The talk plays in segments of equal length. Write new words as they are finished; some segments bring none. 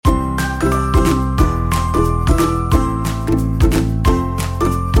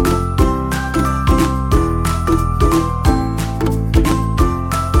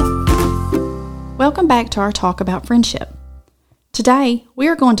Welcome back to our talk about friendship. Today, we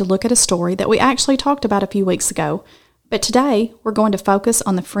are going to look at a story that we actually talked about a few weeks ago, but today we're going to focus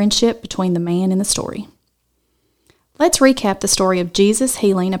on the friendship between the man in the story. Let's recap the story of Jesus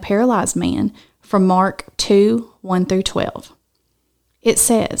healing a paralyzed man from Mark 2, 1 through 12. It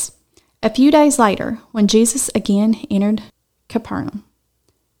says, "A few days later, when Jesus again entered Capernaum,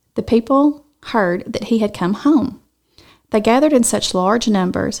 the people heard that he had come home. They gathered in such large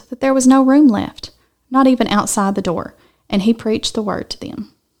numbers that there was no room left, not even outside the door, and he preached the word to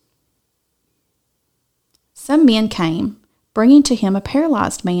them. Some men came, bringing to him a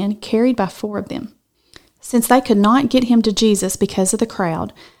paralyzed man carried by 4 of them. Since they could not get him to Jesus because of the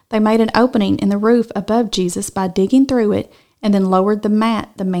crowd, they made an opening in the roof above Jesus by digging through it and then lowered the mat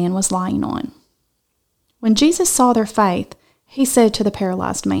the man was lying on. When Jesus saw their faith, he said to the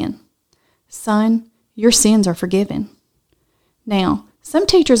paralyzed man, 'Son, your sins are forgiven.' Now, some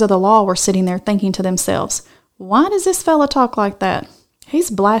teachers of the law were sitting there thinking to themselves, 'Why does this fellow talk like that? He's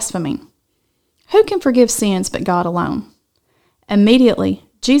blaspheming. Who can forgive sins but God alone?' Immediately,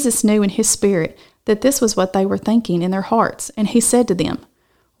 Jesus knew in his spirit that this was what they were thinking in their hearts, and he said to them,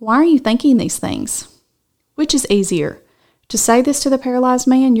 'Why are you thinking these things? Which is easier, to say this to the paralyzed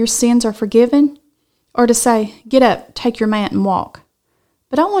man, 'Your sins are forgiven,' or to say, 'Get up, take your mat and walk'?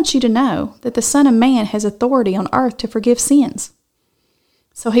 But I want you to know that the Son of Man has authority on earth to forgive sins."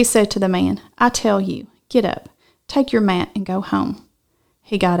 So he said to the man, "I tell you, get up, take your mat, and go home."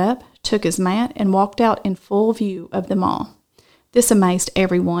 He got up, took his mat, and walked out in full view of them all. This amazed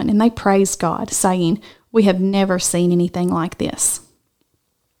everyone, and they praised God, saying, "We have never seen anything like this."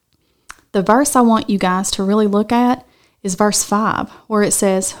 The verse I want you guys to really look at is verse 5, where it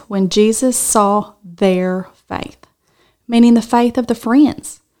says, "When Jesus saw their faith," meaning the faith of the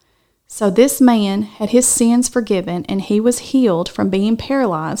friends. So this man had his sins forgiven, and he was healed from being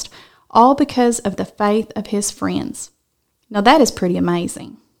paralyzed, all because of the faith of his friends. Now that is pretty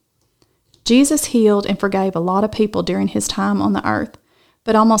amazing. Jesus healed and forgave a lot of people during his time on the earth,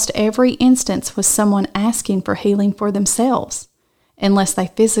 but almost every instance was someone asking for healing for themselves, unless they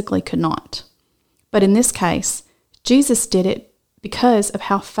physically could not. But in this case, Jesus did it because of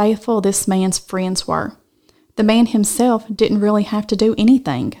how faithful this man's friends were. The man himself didn't really have to do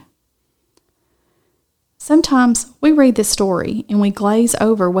anything. Sometimes we read this story and we glaze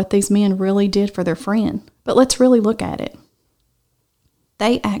over what these men really did for their friend, but let's really look at it.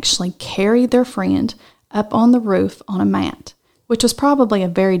 They actually carried their friend up on the roof on a mat, which was probably a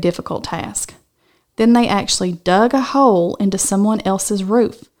very difficult task. Then they actually dug a hole into someone else's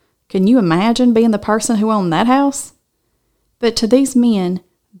roof. Can you imagine being the person who owned that house? But to these men,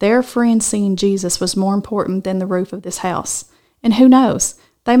 their friend seeing Jesus was more important than the roof of this house. And who knows,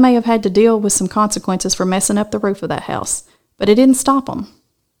 they may have had to deal with some consequences for messing up the roof of that house, but it didn't stop them.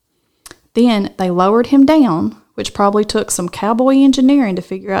 Then they lowered him down, which probably took some cowboy engineering to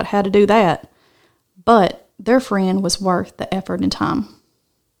figure out how to do that, but their friend was worth the effort and time.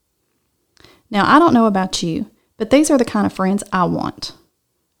 Now, I don't know about you, but these are the kind of friends I want.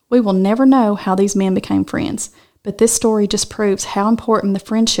 We will never know how these men became friends, but this story just proves how important the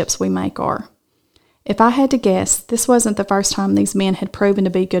friendships we make are. If I had to guess, this wasn't the first time these men had proven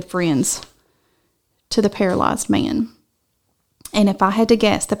to be good friends to the paralyzed man. And if I had to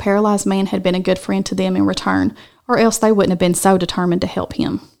guess, the paralyzed man had been a good friend to them in return, or else they wouldn't have been so determined to help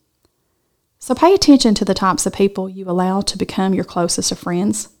him. So pay attention to the types of people you allow to become your closest of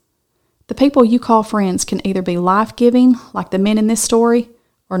friends. The people you call friends can either be life-giving, like the men in this story,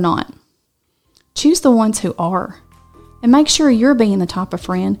 or not. Choose the ones who are, and make sure you're being the type of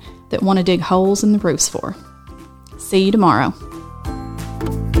friend that want to dig holes in the roofs for. See you tomorrow.